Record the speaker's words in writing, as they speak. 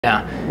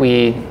Yeah,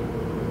 we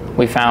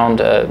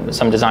found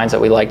some designs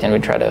that we liked, and we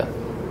tried to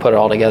put it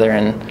all together,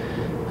 and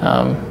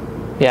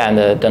yeah, and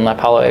the Dunlap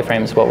Hollow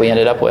A-frame is what we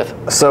ended up with.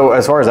 So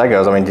as far as that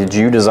goes, I mean, did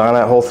you design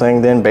that whole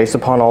thing then based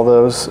upon all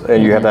those?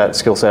 And you have that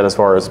skill set as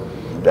far as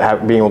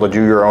being able to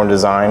do your own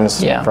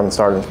designs from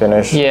start and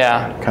finish?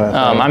 Yeah, kind of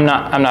thing? I'm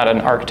not an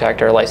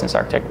architect or a licensed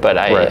architect, but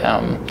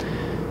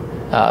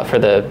for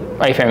the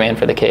A-frame and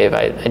for the cave,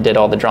 I did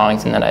all the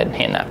drawings, and then I'd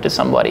hand that to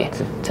somebody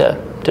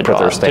to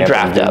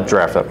draft up.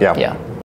 Draft up, yeah. Yeah.